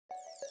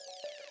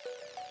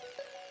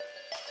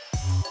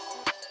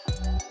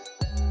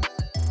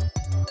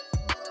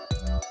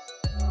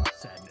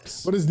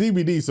Yes. But it's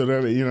DBD, so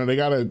that they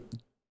gotta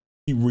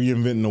keep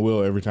reinventing the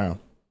wheel every time.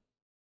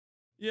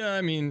 Yeah,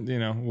 I mean,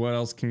 what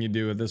else can you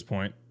do at this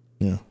point?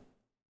 Yeah.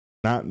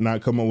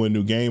 Not come up with a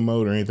new game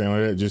mode or anything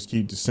like that. Just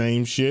keep the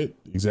same shit,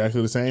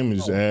 exactly the same, and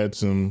just add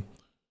some.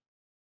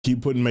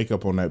 Keep putting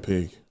makeup on that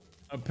pig.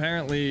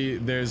 Apparently,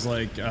 there's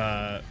like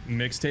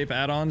mixtape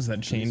add-ons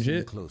that change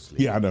it.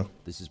 Yeah, I know.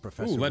 This is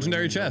Professor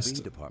legendary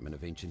chest. Department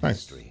of Ancient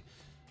Nice. History.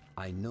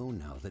 I know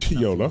now that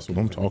Yo, that's what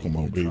I'm talking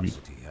about, baby.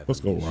 Let's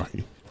go,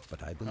 Rocky.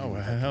 But I Oh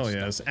hell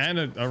yes, and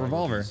a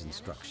revolver.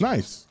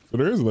 Nice. So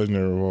there is a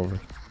legendary revolver.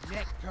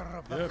 Yep,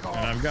 and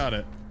I've got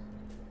it.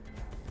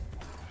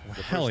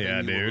 Hell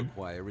yeah, dude.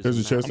 There's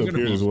a chest up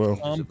here as well.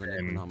 You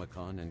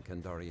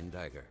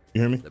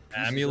hear me?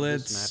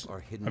 Amulets.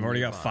 I've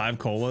already got 5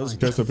 colas.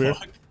 Chest up here.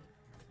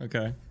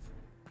 Okay.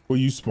 Well,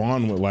 you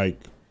spawn with like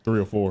 3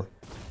 or 4.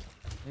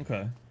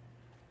 Okay.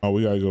 Oh,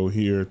 we gotta go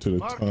here to the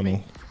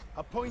tunnel.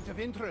 A point of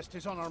interest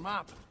is on our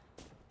map.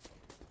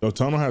 The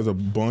tunnel has a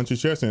bunch of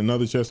chests and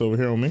another chest over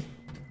here on me.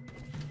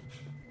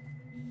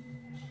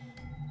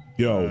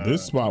 Yo,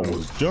 this spot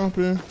was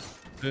jumping.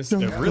 It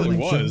really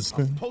was.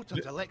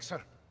 Potent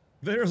elixir.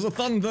 There's a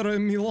thunder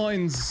in me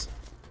loins.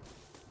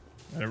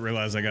 I didn't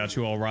realize I got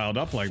you all riled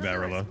up like that,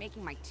 Rilla.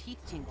 Making my teeth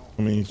tingle.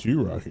 I mean, it's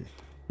you, Rocky.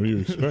 What do you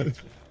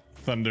expect?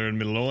 Thunder in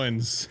me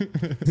loins.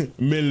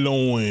 Me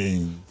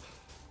loins.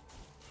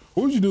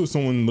 What would you do if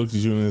someone looked at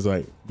you and is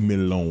like, me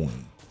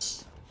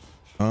loins?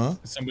 Huh?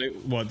 Somebody,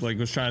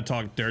 was trying to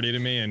talk dirty to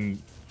me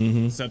and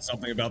said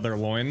something about their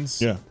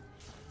loins? Yeah.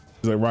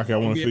 It's like, Rocky, I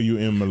want to feel you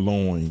in my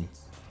loins.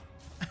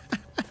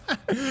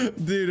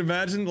 Dude,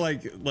 imagine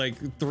like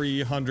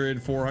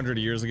 300, 400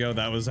 years ago,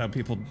 that was how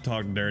people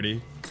talked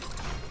dirty.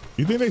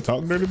 You think they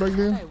talked dirty back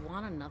then? I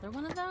want another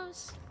one of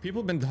those.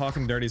 People have been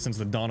talking dirty since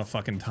the dawn of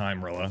fucking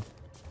time, Rilla.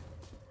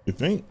 You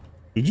think?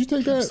 Did you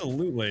take that?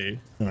 Absolutely.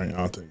 All right,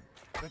 I'll take it.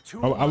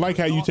 I like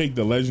how you take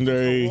the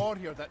legendary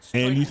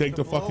and you take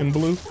the fucking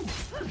blue.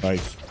 Like,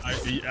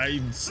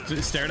 I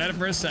stared at it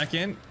for a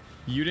second.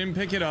 You didn't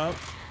pick it up.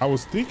 I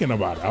was thinking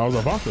about it. I was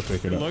about to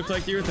pick it It up. looked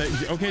like you were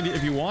okay,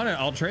 if you want it,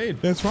 I'll trade.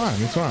 That's fine.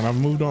 It's fine. I've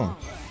moved on.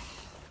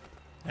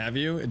 Have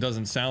you? It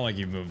doesn't sound like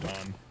you've moved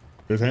on.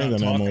 There's You're not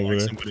handgun ammo talking over like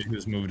there. somebody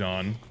who's moved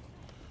on.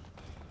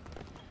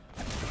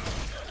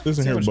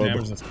 Listen here, See how much Bubba.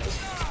 damage this does.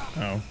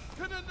 Oh.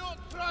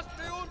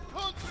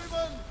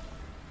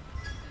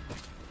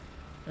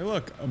 Hey,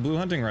 look, a blue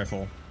hunting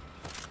rifle.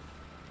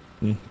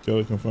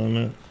 Kelly can find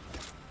that.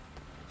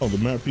 Oh, the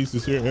map piece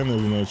is here, and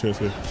there's another chest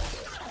here.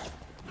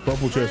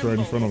 Purple chest right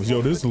in front of us.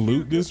 Yo, this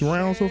loot this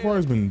round so far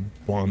has been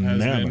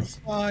bananas.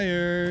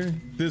 Fire.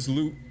 This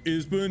loot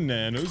is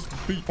bananas.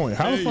 Wait,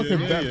 how the fuck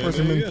has that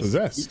person been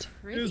possessed?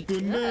 It's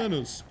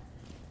bananas.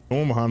 The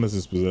one behind us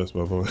is possessed,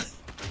 by the way.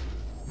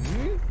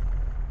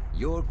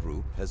 Your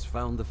group has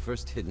found the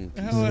first hidden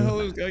piece. How the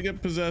hell did I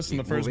get possessed in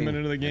the first moving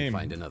minute of the and game?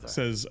 find another.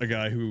 Says a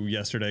guy who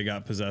yesterday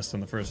got possessed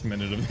in the first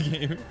minute of the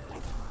game.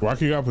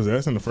 Rocky got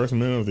possessed in the first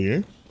minute of the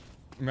game?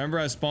 Remember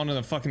I spawned in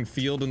a fucking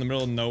field in the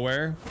middle of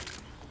nowhere?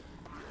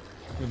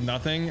 With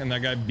nothing, and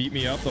that guy beat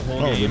me up the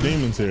whole game. Oh, the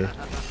demon's here.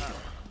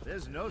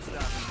 There's no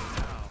stopping me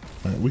now.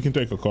 All right, we can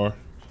take a car.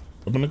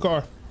 Up in the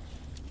car.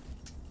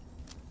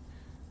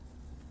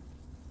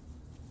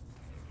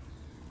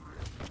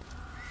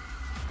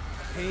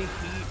 Take heed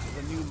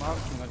to the new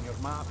marking on your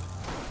map.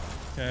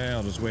 Okay,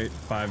 I'll just wait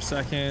 5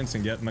 seconds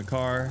and get in the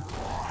car.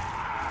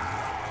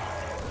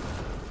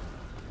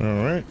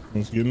 All right,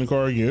 let's get in the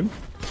car again.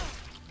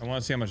 I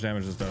want to see how much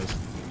damage this does.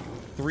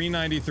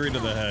 393 to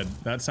the head.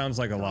 That sounds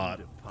like a lot.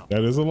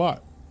 That is a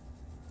lot.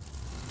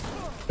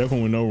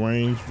 Definitely with no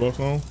range buff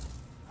on.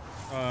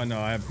 No,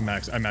 I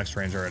maxed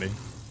range already.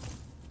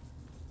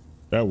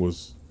 That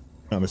was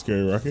kind of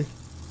scary, Rocky. It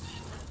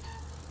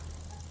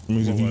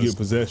means if you get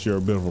possessed, you're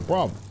a bit of a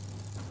problem.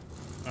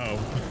 Oh.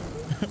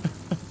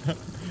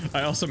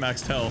 I also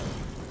maxed health.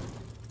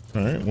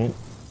 All right, well,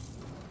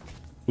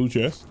 blue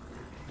chest.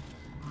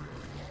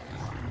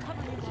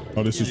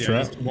 Oh, this is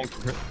trapped.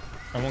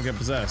 I won't get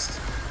possessed.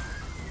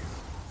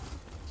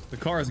 The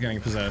car is getting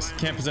possessed.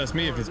 Can't possess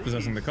me if it's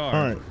possessing the car.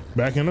 All right,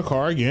 back in the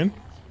car again.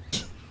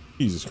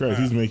 Jesus Christ,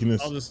 he's making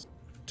this. I'll just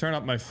turn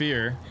up my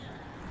fear.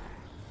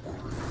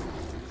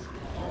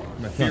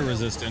 My fear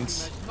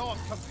resistance.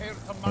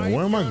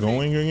 Where am I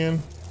going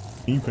again?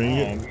 Can you ping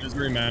it?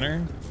 Misery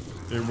Manor.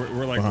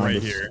 We're like Behind right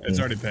us, here. It's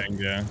yeah. already pinged,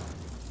 yeah.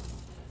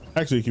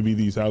 Actually, it could be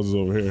these houses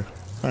over here.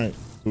 All right,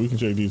 so we can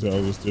check these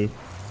houses too.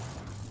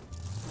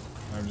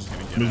 I'm just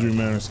gonna get Misery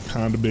Manor's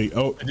kind of big.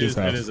 Oh, this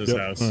house. It is this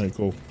house. All right,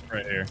 cool.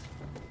 Right here.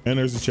 And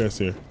there's a chest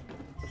here.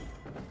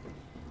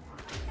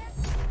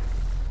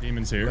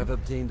 Demons You here. have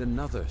obtained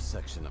another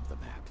section of the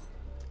map.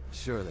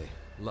 Surely,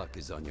 luck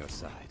is on your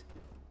side.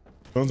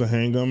 Tons of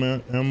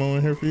handgun ammo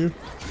in here for you.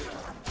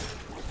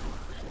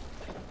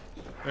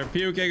 They're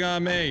puking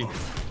on me.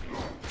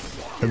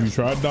 Have you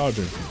tried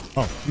dodging?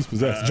 Oh, he's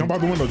possessed. Jump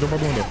out the window. Jump out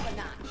the window.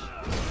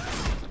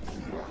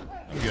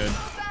 I'm good.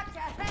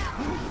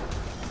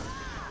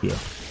 Yeah.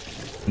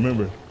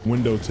 Remember,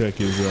 window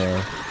tech is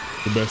the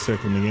best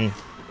tech in the game.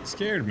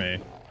 Scared me.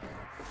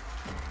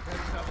 There's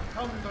a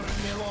thunder in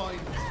my loins.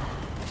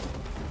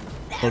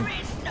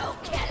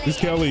 This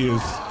Kelly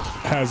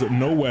has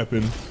no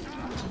weapon,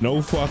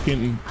 no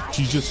fucking.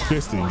 She's just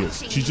fisting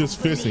it. She's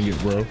just fisting it,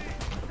 bro.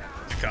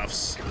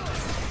 Cuffs.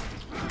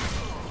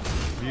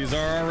 These are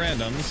our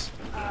randoms.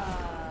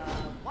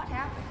 What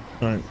happened?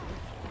 All right,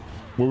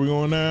 where we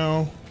going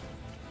now?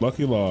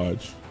 Lucky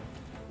Lodge.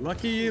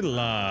 Lucky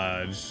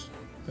Lodge.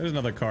 There's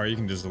another car. You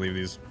can just leave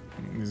these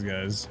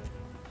guys.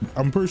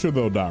 I'm pretty sure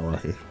they'll die right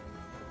here.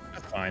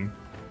 That's fine.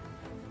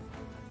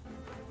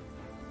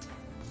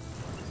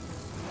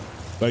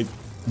 Like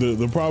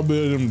the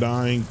probability of them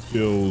dying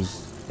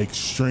feels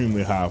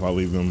extremely high if I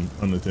leave them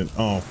unattended.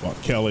 Oh fuck,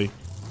 Kelly.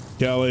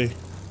 Hey.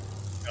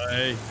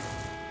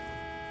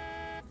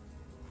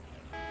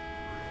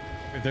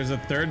 Wait, there's a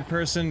third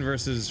person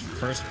versus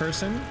first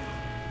person?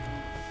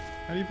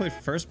 How do you play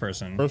first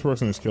person? First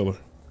person is killer.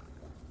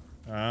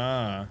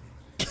 Ah.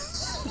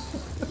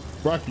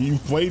 Rocky, you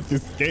played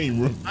this game,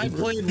 bro. I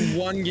played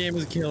one game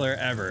as killer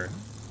ever.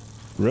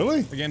 Really?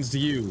 Against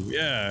you,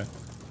 yeah.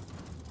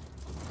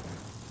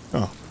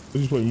 Oh, I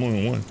just played more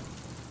than one.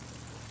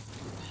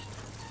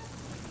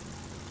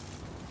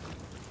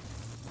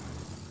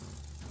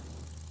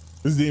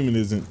 This demon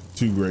isn't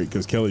too great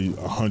because Kelly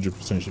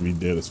 100% should be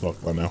dead as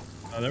fuck by now.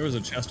 There was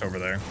a chest over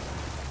there.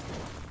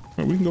 All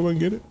right, we can go back and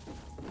get it.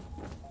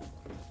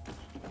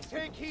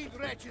 Take heed,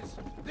 wretches.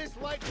 This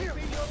light will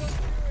be your undoing.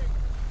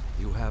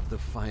 You have the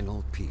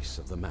final piece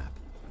of the map,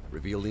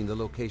 revealing the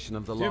location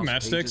of the Do you have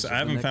lost matchsticks? pages of I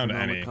haven't the found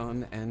any.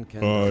 Necronomicon and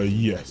Kandarian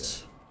Yes.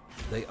 dagger.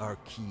 They are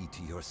key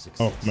to your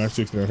success. Oh,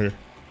 matchsticks down here.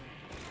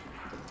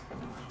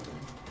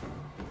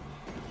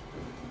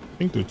 I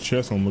think the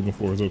chest I'm looking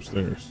for is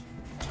upstairs.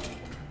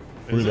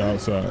 We're the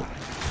outside.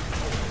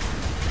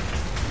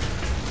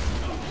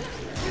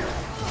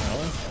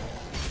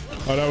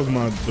 Oh, that was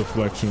my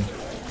deflection.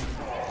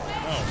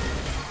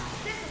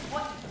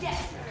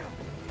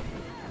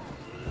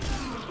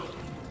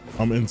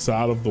 I'm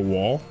inside of the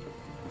wall.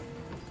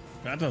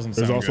 That doesn't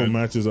There's sound also good.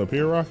 matches up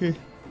here, Rocky.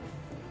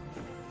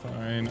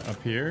 Fine,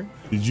 up here.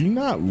 Did you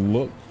not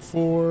look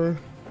for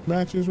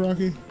matches,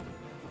 Rocky?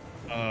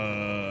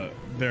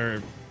 They're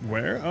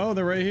where? Oh,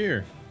 they're right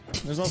here.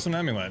 There's also an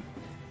amulet.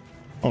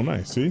 Oh,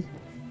 nice. See?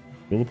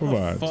 Rilla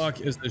provides. The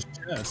fuck is this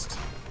chest?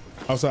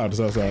 Outside, it's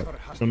outside. Never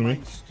has Come to me.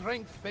 my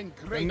strength been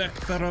The great.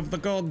 nectar of the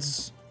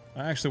gods.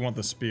 I actually want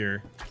the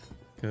spear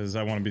because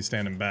I want to be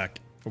standing back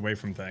away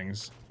from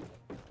things.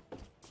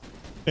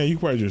 Yeah, you can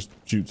probably just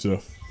shoot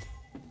stuff.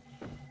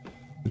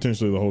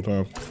 Potentially the whole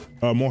time.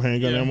 More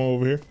handgun ammo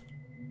over here.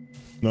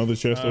 Another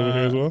chest over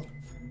here as well.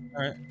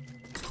 All right.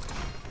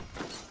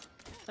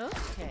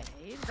 Okay,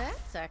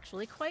 that's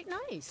actually quite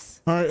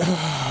nice. All right,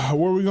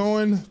 where are we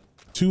going?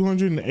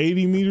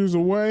 280 meters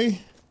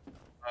away.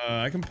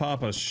 I can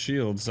pop a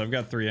shield, so I've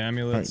got 3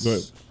 amulets. All right,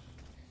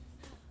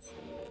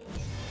 go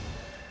ahead.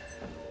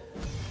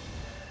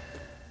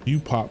 You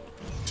popped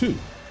 2.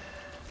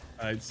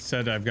 I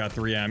said I've got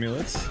 3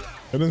 amulets.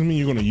 That doesn't mean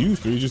you're gonna use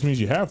 3. It just means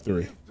you have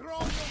 3.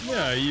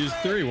 Yeah, I used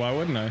 3. Why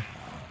wouldn't I?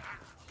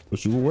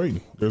 But you were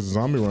waiting. There's a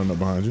zombie running up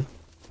behind you.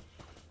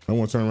 I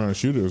want to turn around and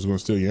shoot it. It's gonna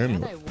steal your And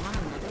amulet. I want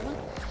another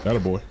one. That a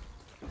boy.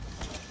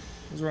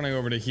 I was running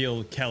over to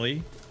heal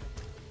Kelly.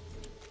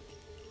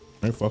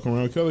 Ain't fucking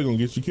around. Kelly gonna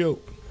get you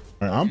killed.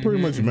 All right, I'm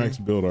pretty much max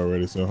build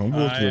already, so I'm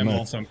going to I the am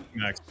next. also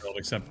max build,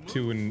 except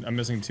 2 in. I'm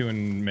missing 2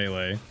 in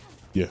melee.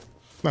 Yeah,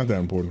 not that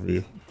important for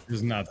you.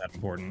 It's not that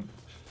important.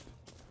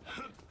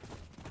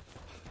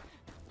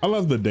 I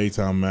love the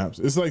daytime maps.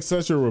 It's like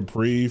such a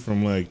reprieve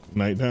from like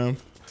nighttime.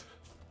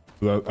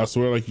 I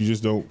swear, like you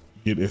just don't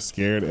get as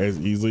scared as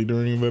easily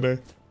during the day. At I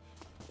least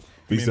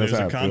mean, that's there's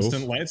how a it constant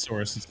feels. light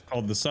source. It's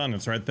called the sun.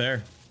 It's right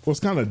there. Well, it's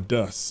kind of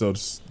dust, so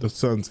the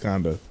sun's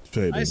kind of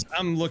fading.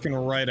 I'm looking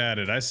right at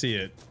it. I see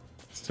it.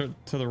 It's to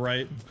the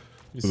right.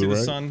 You To see the the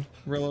right? sun,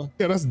 Rilla?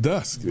 Yeah, that's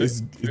dusk.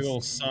 It's, Big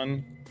old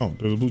sun. oh,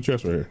 there's a blue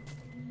chest right here.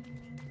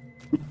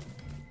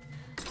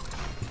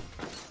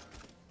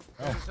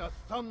 There's a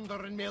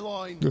thunder in my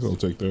loins. Guess I'll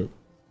take that.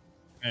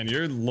 And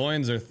your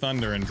loins are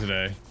thundering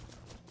today.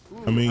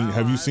 I mean,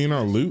 have you seen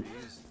our loot?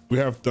 We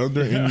have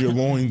thunder in your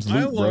loins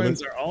My loot, brother.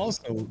 loins are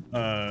also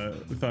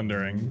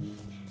thundering.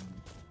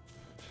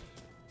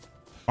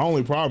 My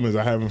only problem is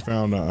I haven't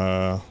found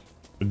a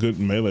good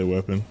melee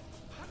weapon.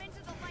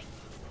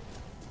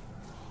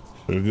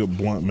 A good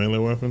blunt melee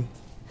weapon.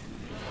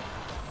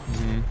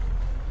 The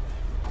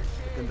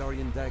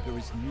Kandarian dagger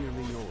is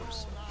nearly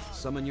yours.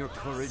 Summon your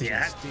courage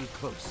and stay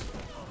close.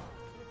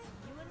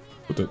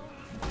 What the?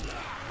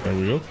 There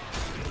we go.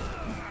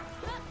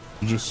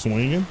 We're just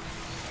swinging.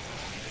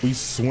 We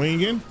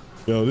swinging.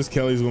 Yo, this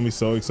Kelly's gonna be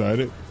so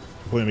excited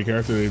playing a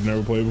character they've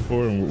never played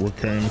before, and we're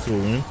carrying it to a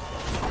win.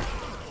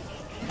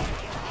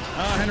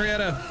 Ah,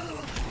 Henrietta.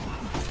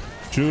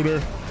 Shoot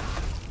her.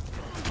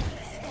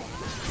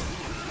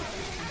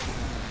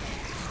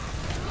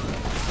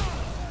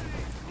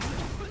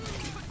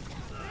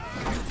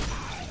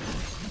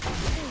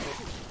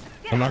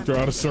 I knocked her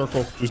out of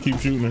circle. Just keep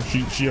shooting her.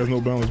 She has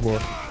no balance bar.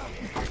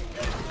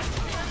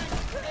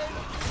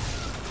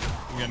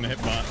 I'm getting hit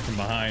from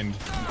behind.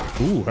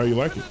 Ooh, how you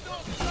like it?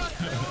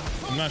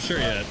 I'm not sure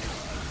yet.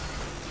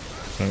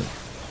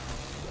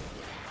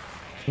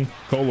 Right.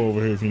 Cola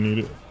over here if you need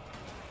it.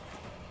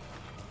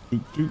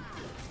 Doot, doot.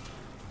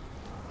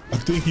 I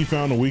think he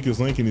found the weakest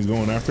link and he's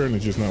going after it and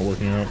it's just not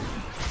working out.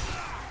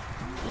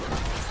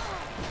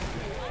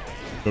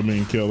 I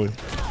mean, Kelly.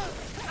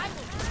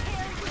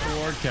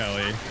 Poor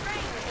Kelly.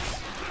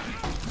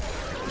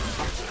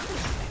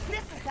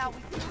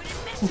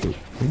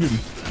 I'm getting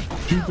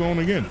puke on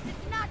again.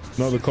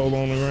 Another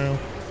cola on the ground.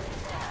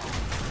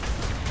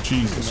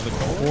 Jesus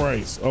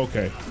Christ.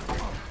 Okay.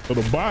 So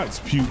the bot's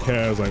puke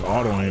has like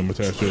auto aim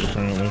attached to it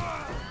apparently.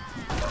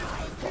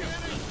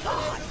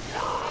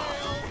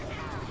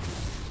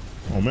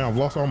 Oh man, I've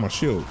lost all my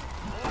shield.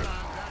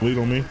 Bleed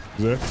on me,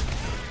 Zach.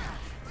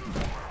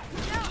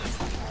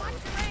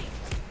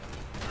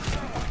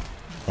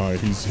 All right,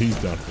 he's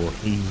done for.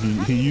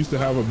 He used to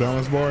have a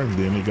balance bar and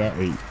then he got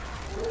 8.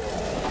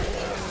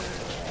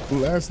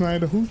 Last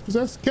night, who's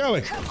possessed?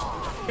 Kelly.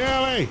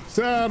 Kelly,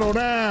 settle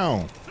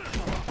down.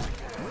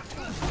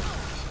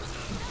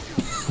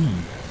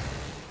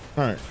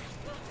 All right.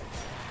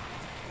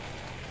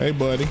 Hey,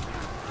 buddy.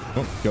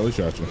 Oh, Kelly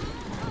shot you.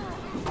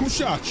 Who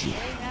shot you?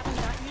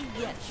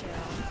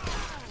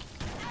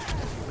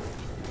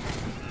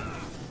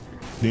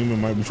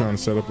 Demon might be trying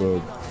to set up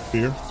a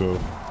fear, so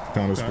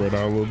kind of spread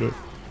out a little bit.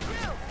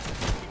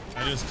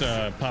 I just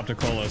popped a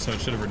cola, so it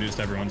should have reduced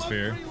everyone's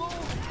fear.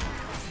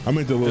 I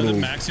meant the little. Does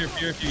it max your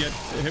fear if you get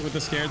hit with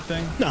the scared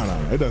thing? No,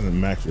 it doesn't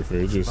max your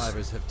fear. It just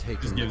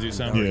gives you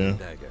some. Yeah.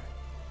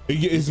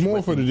 It's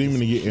more for the demon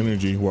to get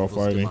energy while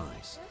fighting.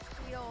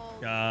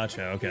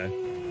 Gotcha. Okay.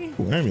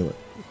 Ooh, amulet.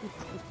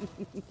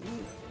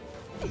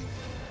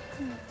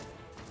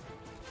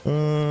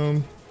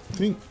 I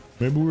think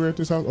maybe we were at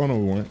this house. Oh no,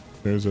 we weren't.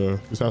 There's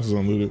this house is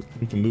unlooted.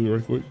 We can loot it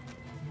right quick.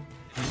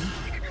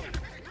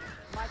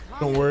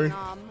 Don't worry.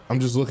 I'm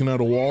just looking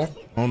at a wall.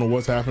 I don't know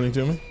what's happening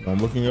to me. I'm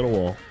looking at a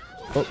wall.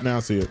 Oh, now I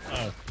see it.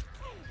 Oh.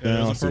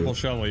 Yeah, there's a purple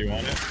shovel. You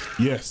want it?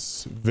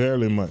 Yes,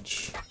 very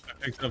much. I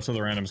picked it up so the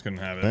randoms couldn't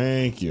have it.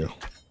 Thank you.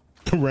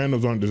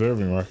 Randoms aren't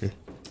deserving, Rocky.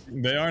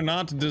 They are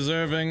not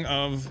deserving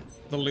of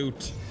the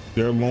loot.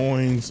 Their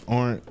loins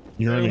aren't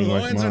yearning like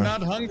mine. Your loins are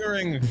not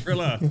hungering,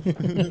 Rilla.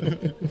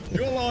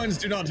 Your loins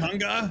do not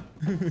hunger.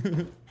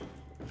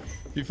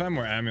 If you find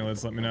more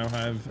amulets, let me know. I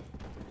have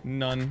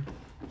none.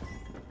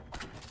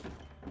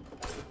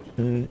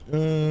 Okay,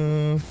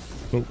 oh,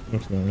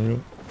 that's not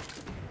amulet.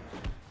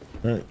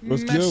 All right,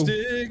 let's go.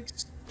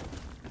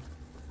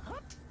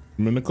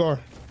 I'm in the car.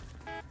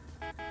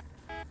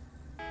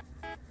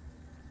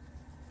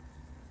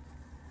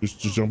 Just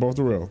jump off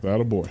the rail.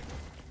 That a boy.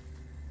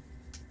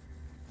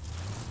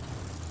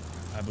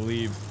 I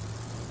believe.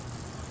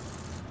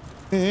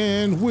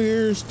 And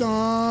we're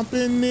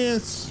stomping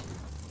this.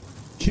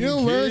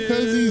 Kill her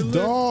because these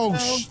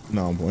dogs.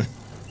 No, I'm playing.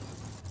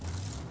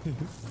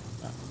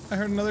 I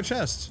heard another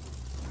chest.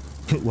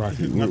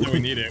 Rocky. Not that we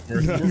need it.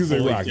 We're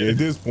Rocky. At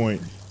this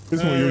point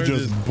you're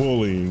just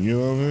bullying. You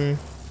know what I mean?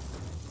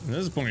 At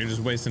this point, you're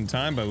just wasting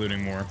time by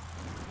looting more.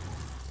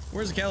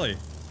 Where's Kelly?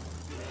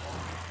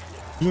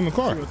 She's in the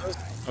car.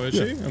 Oh, is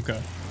she?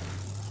 Okay.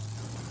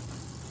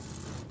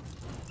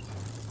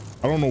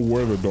 I don't know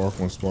where the dark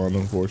one spawned,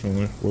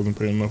 unfortunately. Wasn't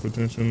paying enough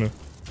attention to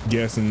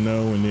guess and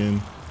know and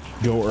then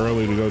go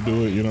early to go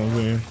do it, you know what I'm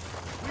saying?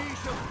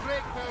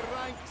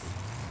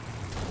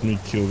 Let me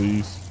kill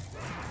these.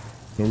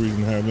 No reason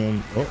to have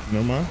them. Oh,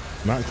 never mind.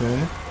 Not killing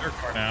them. Their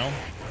car now.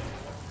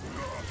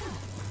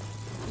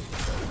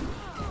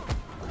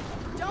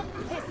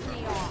 Don't piss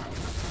me off.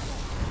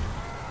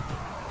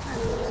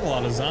 There's a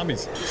lot of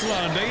zombies. There's a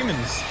lot of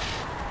demons.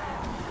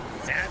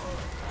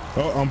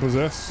 Oh, I'm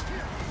possessed.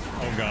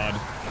 Oh God.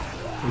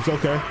 It's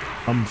okay.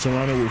 I'm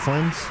surrounded with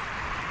friends.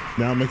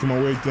 Now I'm making my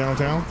way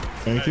downtown.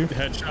 Thank you.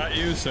 Headshot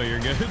you, so you're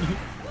good.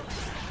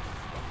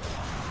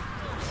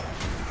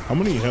 I'm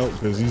gonna need help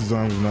because these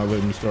zombies are not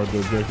letting me start the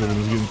objective and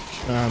it's getting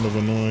kind of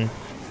annoying.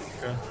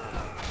 Okay.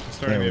 I'm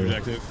starting the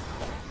objective.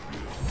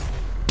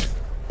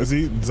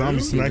 See,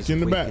 zombie smacked you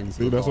in the back.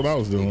 See, that's what I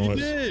was doing. You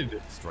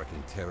did.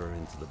 Striking terror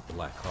into the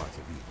black heart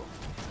of evil.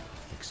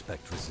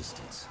 Expect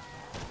resistance.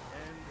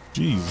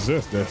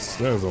 Jesus, that's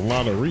a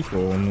lot of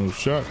recoil on those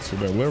shots with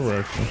that lever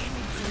action.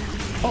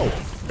 Oh,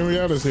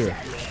 Henrietta's here,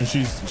 and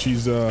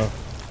she's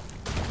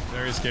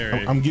very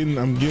scary. I'm getting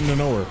to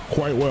know her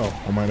quite well,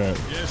 I might add.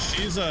 Yeah,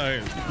 she's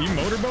you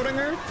motorboating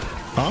her?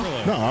 Huh?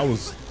 Really? No,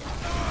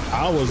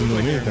 I wasn't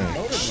doing anything.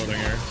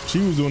 Motorboating her. She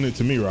was doing it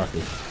to me,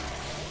 Rocky.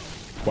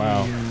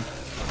 Wow.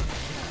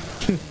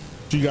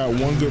 She got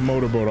one good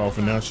motorboat off,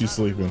 and now she's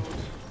sleeping.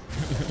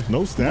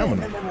 No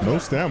stamina. No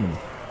stamina.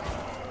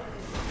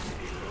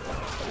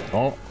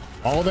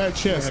 All that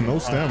chest, no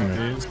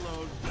stamina.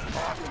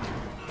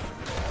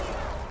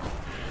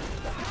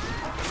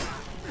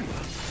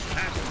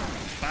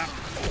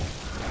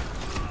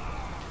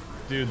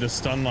 Dude, the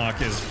stun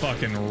lock is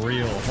fucking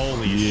real.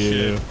 Holy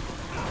shit.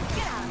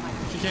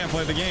 She can't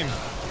play the game.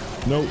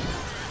 Nope.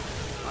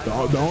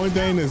 The only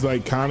thing that's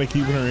like kind of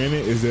keeping her in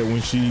it is that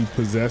when she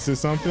possesses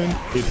something,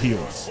 it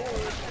heals.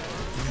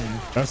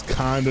 That's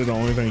kind of the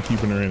only thing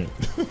keeping her in it.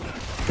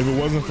 If it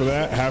wasn't for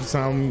that, half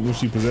time when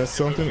she possessed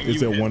something,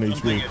 it's at 1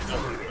 HP. It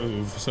doesn't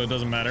move, so it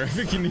doesn't matter if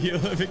it can heal,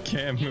 if it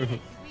can't move.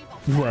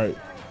 Right.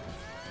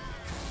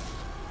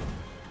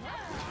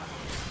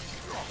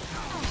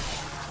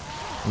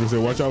 I say,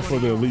 watch out for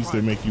the elites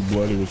that make you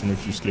bloody, which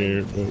makes you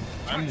scared. But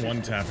I'm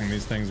one-tapping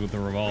these things with the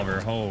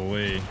revolver.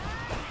 Holy.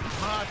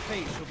 My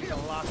face will be the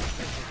last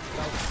visit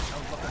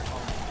without looking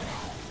on.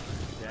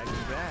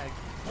 Bag.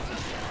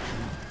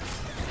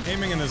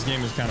 Aiming in this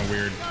game is kind of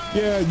weird.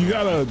 yeah, you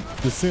gotta.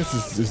 The sense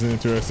is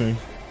interesting.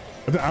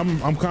 I'm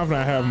confident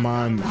I have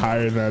mine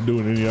higher than I do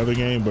in any other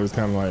game, but it's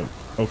kind of like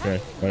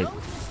okay, like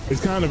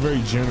it's kind of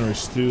very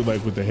generous too,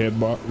 like with the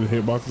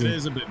hitboxes. It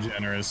is a bit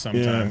generous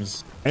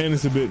sometimes. Yeah. And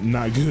it's a bit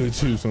not good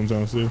too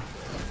sometimes too.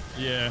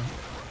 Yeah,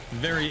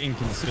 very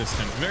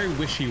inconsistent, very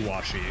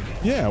wishy-washy.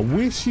 Yeah,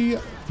 wishy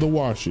the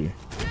washy.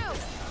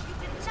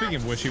 Speaking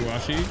of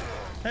wishy-washy,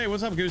 hey,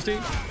 what's up, Goosey?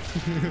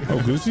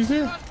 Oh, Goosey's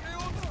here?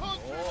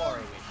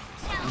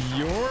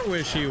 You're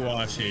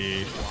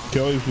wishy-washy.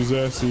 Kelly's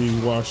possessy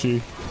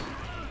washy.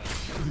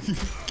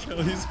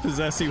 Kelly's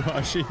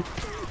possessy-washy.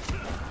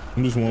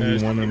 I'm just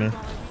 1v1 in there.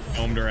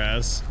 Domed her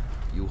ass.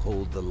 You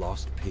hold the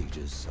lost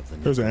pages of the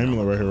There's an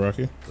amulet right here,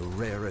 Rocky. the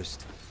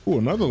rarest. Ooh,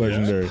 another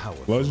legendary.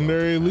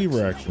 Legendary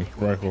lever action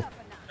rifle.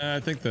 I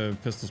think the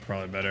pistol's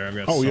probably better. I've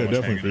got Oh so yeah, much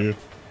definitely for hanging you. up.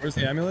 Where's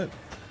the amulet?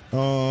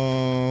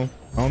 I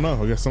don't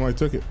know. I guess somebody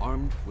took it.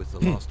 Armed with the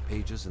lost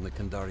pages in the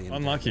Kandarian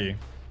Unlucky. dagger,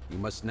 you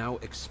must now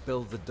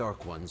expel the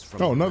dark ones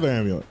from. Oh, another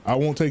amulet. I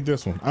won't take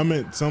this one. I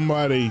meant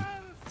somebody.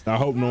 I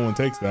hope no one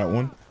takes that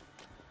one.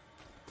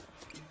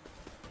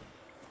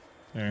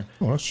 There.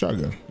 Oh, that's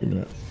shotgun. Give me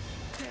that.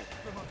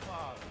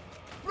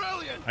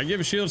 Brilliant. I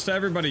give shields to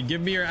everybody.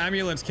 Give me your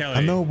amulets, Kelly.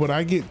 I know, but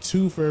I get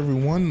 2 for every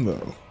one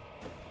though.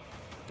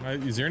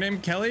 Is your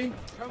name Kelly?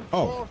 Come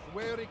Oh. forth,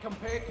 weary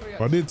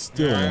compatriots. I did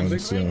steal Yeah, one, Bring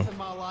so to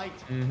my light.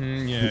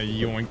 Mm-hmm. Yeah,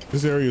 yoink.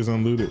 this area is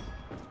unlooted.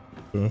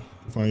 So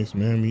find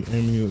some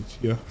amulets.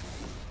 Yeah.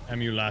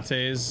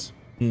 Amulates.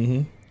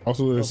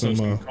 Also, there's Also some.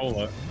 some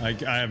cola. I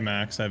have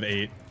max. I have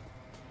 8.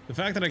 The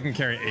fact that I can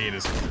carry 8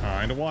 is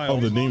kind of Oh,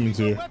 wild. the demons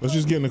here. Let's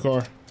just get in the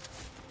car.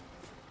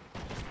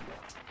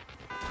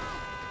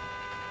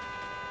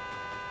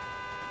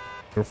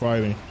 They're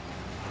fighting.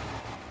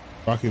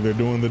 Rocky, they're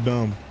doing the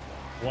dumb.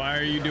 Why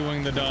are you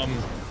doing the dumb?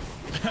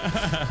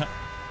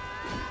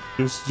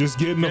 Just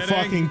get in the Get in.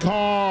 fucking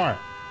car.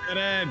 Get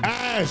in.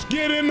 Ash,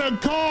 get in the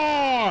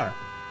car.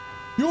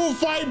 You'll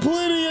fight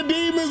plenty of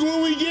demons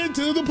when we get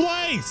to the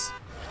place.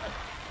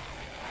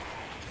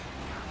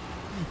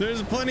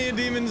 There's plenty of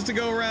demons to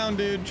go around,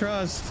 dude.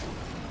 Trust.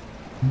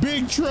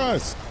 Big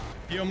trust.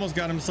 He almost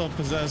got himself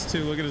possessed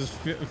too. Look at his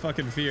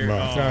fucking fear. Oh,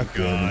 Oh God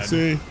damn it. god.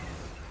 See?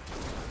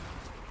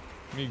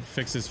 Let me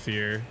fix his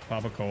fear.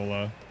 Pop a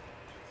cola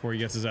before he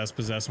gets his ass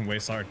possessed and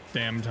wastes our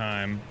damn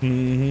time.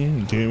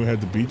 Damn, we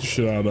had to beat the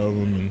shit out of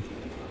him. And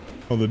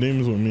oh, the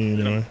demons with me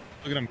anyway.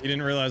 Look at him. He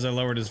didn't realize I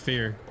lowered his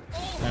fear.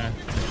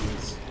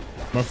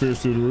 My fear's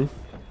through the roof.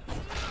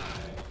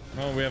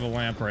 Oh, we have a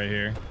lamp right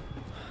here.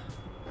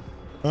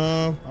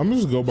 I'm gonna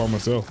just go by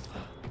myself.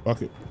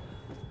 Fuck it.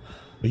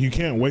 Like, you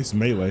can't waste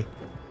melee,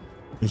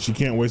 and she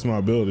can't waste my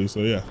ability. So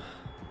yeah.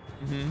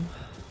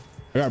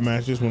 I got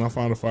matches. When I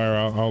find a fire,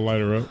 I'll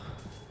light her up.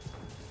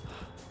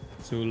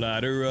 So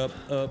light her up,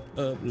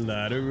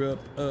 light her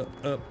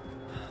up.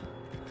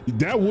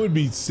 That would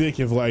be sick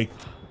if, like,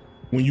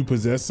 when you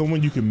possess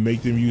someone, you can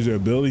make them use their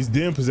abilities.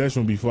 Then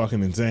possession would be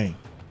fucking insane.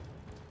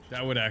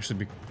 That would actually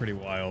be pretty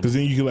wild. Because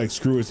then you could, like,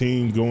 screw a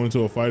team, go into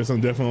a fight or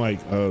something. Definitely like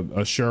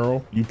a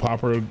Cheryl. You pop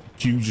her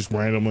Q just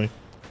randomly,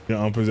 you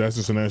know, unpossessed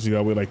her. So now she got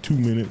to wait like 2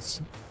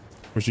 minutes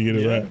before she get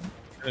it right.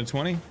 Minute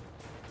 20?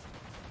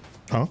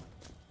 Huh?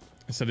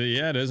 I said,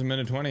 yeah, it is a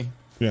minute 20.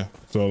 Yeah.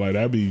 So like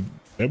that'd be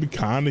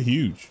kind of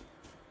huge.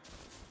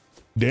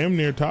 Damn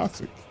near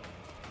toxic.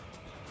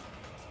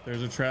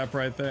 There's a trap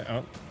right there.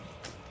 Oh,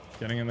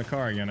 getting in the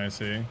car again, I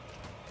see.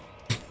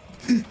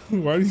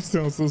 Why do you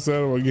sound so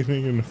sad about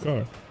getting in the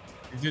car?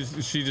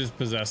 She just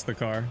possessed the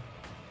car.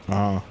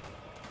 I'm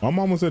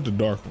almost at the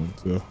dark one,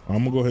 so I'm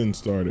gonna go ahead and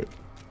start it.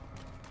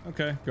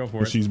 Okay, go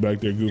for it. She's back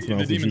there goofing The off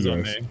with demon's you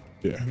on guys. me.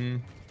 Yeah.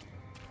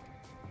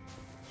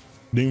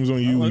 Demons on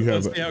you. You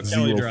Let's have see how Kelly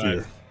zero fear.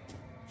 drives.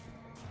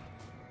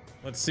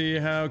 Let's see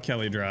how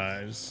Kelly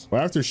drives.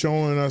 Well, after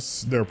showing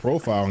us their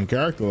profile and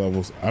character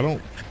levels, I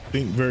don't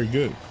think very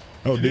good.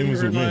 Oh, She didn't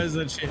demons with me. realize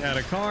that she had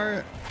a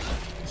car.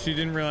 She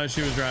didn't realize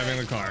she was driving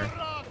the car.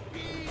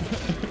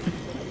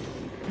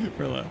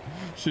 Rilla,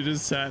 she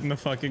just sat in the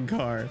fucking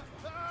car.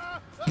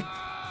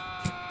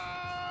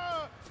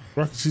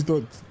 Rocky, she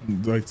thought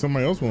like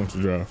somebody else wanted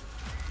to drive.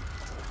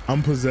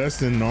 I'm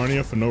possessed in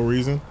Narnia for no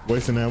reason,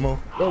 wasting ammo.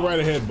 Go right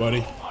ahead,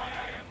 buddy.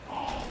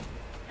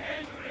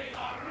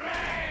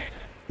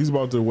 He's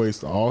about to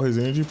waste all his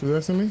energy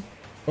possessing me.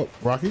 Oh,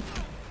 Rocky.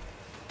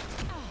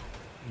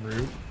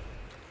 Rude.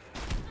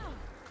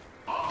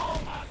 Befall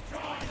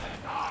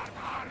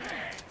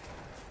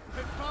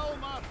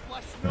my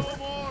flesh no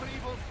more,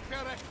 evil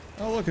spirit.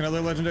 Oh, look,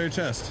 another legendary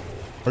chest.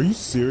 Are you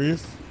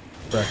serious?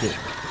 Bracket.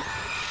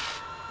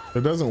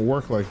 It doesn't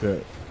work like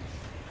that.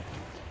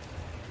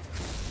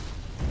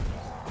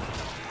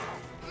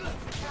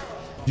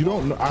 You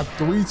don't know. I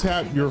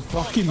 3-tap your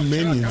fucking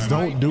minions.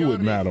 Don't do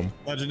it, madam.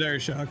 Legendary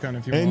shotgun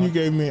if you and want.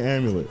 you gave me an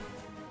amulet.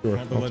 Sure,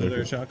 Want the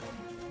legendary shotgun?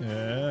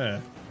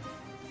 Yeah.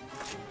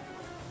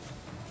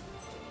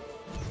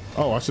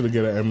 Oh, I should have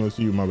get an amulet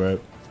to you. My bad.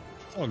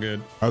 It's all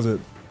good. I was at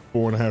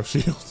 4.5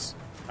 shields.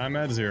 I'm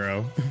at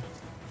 0.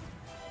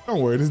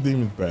 Don't worry, this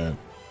demon's bad.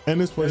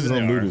 And this place is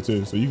unlooted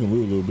too, so you can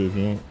loot a little bit if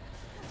you want.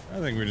 I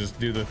think we just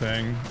do the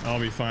thing. I'll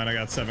be fine. I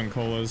got 7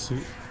 colas.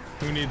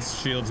 Who needs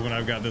shields when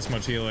I've got this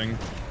much healing?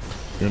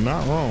 You're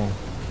not wrong.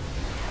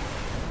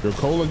 Your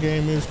cola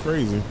game is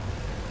crazy.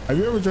 Have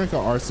you ever drank a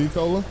RC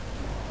cola?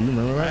 Do you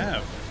remember that? I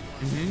have.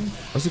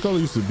 RC cola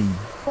used to be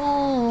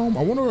bomb.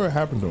 I wonder what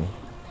happened to them.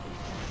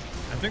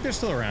 I think they're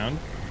still around.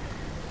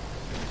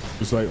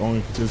 Just like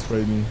only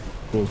participating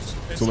for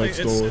select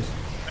stores.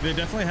 They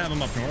definitely have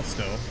them up north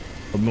still.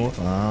 Up north?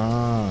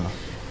 Ah.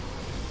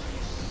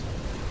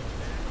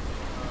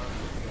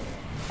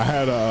 I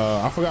had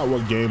I forgot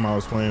what game I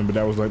was playing, but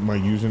that was like my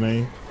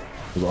username.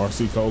 It was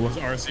RC Cola. It was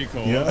RC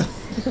Cola. Yeah.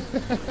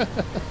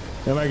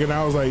 and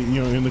I was like,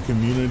 you know, in the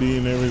community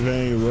and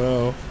everything as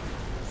well.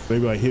 They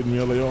be like hitting me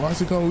up like, oh,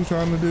 RC Cola, we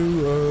trying to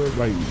do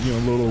like, you know,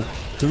 little,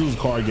 cause it was a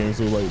card game,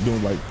 so like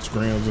doing like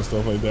scrams and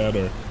stuff like that,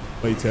 or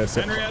play tests.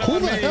 Who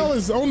the hell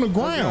is on the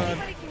ground?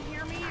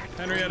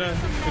 Henrietta,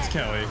 it's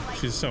Kelly.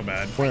 She's so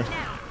bad. Where?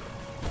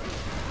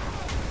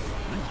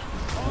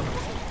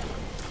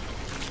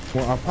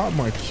 Well, I popped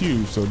my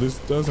Q, so this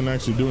doesn't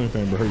actually do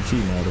anything but hurt you,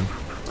 madam.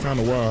 It's kind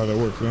of wild how that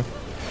works, huh?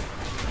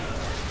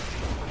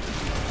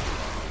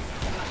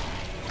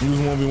 You was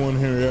 1v1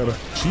 Henrietta.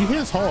 She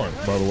hits hard,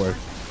 by the way.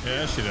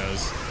 Yeah, she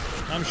does.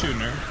 I'm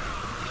shooting her.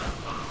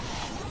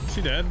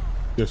 She dead?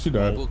 Yeah, she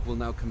died. The book will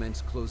now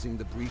commence closing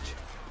the breach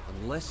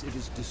unless it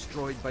is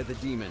destroyed by the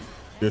demon.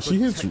 Yeah,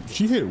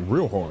 she hit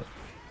real hard.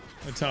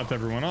 I topped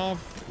everyone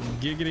off.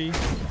 Giggity.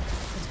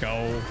 Let's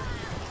go.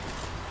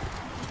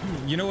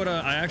 You know what?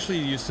 I actually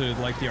used to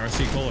like the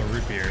RC Cola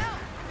root beer.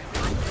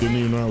 Didn't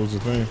even know it was a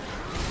thing.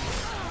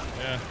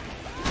 Yeah.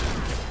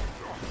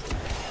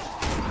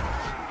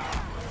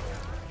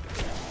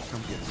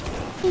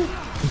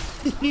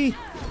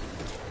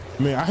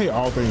 I mean, I hate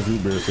all things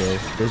root beer, so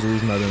there's a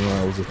reason I didn't know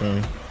that was a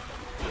thing.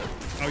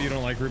 Oh, you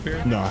don't like root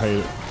beer? No, I hate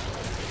it.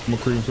 I'm a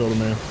cream soda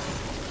man.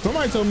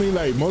 Somebody told me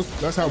like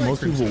that's how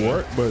most people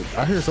work, but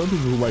I hear some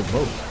people who like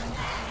both.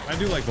 I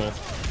do like both.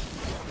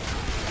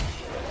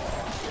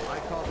 I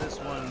call this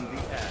one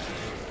the ass.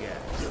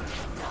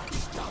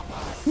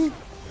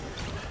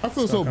 I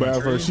feel so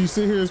bad for her. She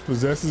sit here,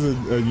 possesses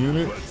a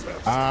unit.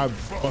 I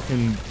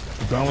fucking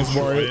balance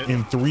bar it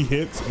in 3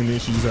 hits, and then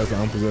she just has to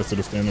unpossess it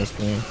to stand there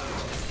spin.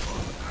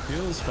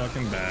 Feels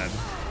fucking bad.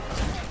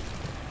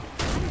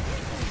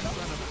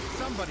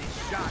 Somebody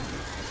shot you.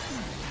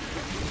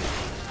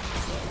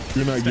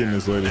 You're not getting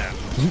this, lady.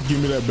 Give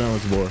me that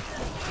balance bar.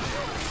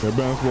 That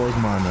balance bar is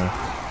mine now.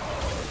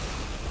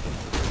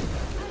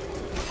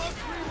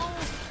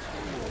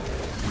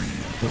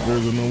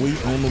 There's an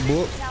elite on the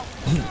book.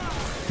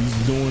 He's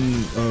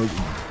doing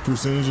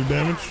percentage of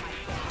damage.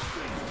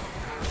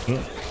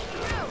 Yep.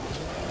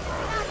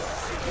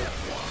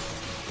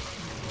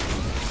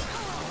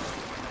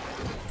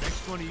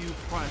 Next one of you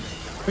front. I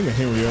think a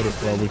Henrietta's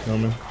probably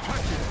coming.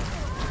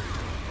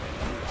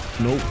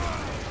 Nope.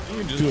 You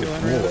can just kill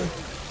Henrietta.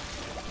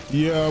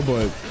 Yeah,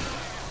 but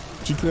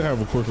she could have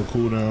a quicker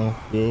cooldown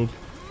build.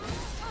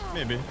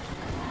 Maybe.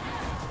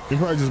 It'd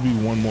probably just be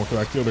one more because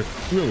I killed her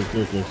really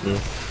quickly still.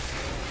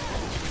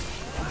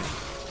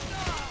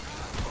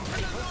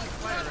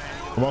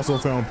 I've also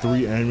found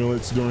 3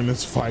 amulets during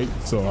this fight,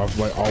 so I've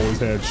like always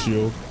had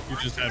shield. You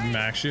just have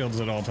max shields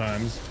at all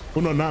times.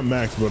 Well, no, not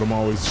max, but I'm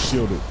always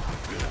shielded.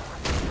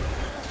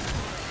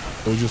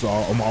 So it's just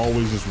I'm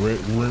always just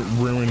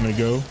rearing to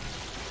go.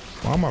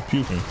 Why am I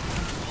puking?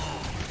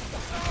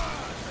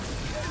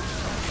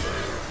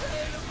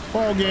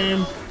 Ball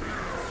game.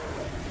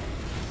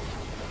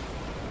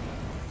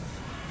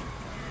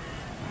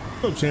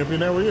 What's up, champion?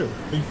 How are you?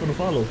 Thank you for the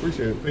follow.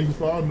 Appreciate it. Thank you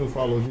for all the new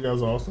follows. You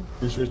guys are awesome.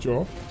 Appreciate you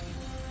all.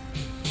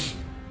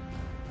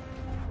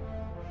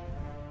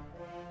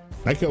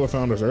 That killer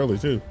found us early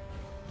too.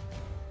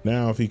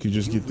 Now, if he could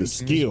just get the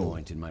skill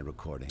to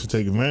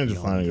take advantage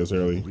of finding us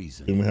early,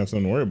 then we have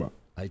something to worry about.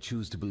 I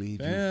choose to believe.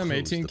 Damn,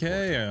 18k.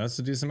 Yeah, that's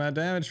a decent amount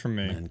of damage from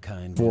me.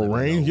 For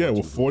range, yeah,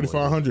 with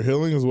 4,500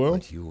 healing as well.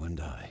 You and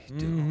I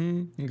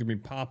do. You could be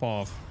pop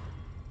off.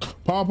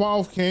 Pop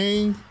off,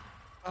 king.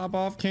 Pop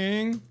off,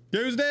 king.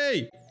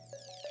 Tuesday.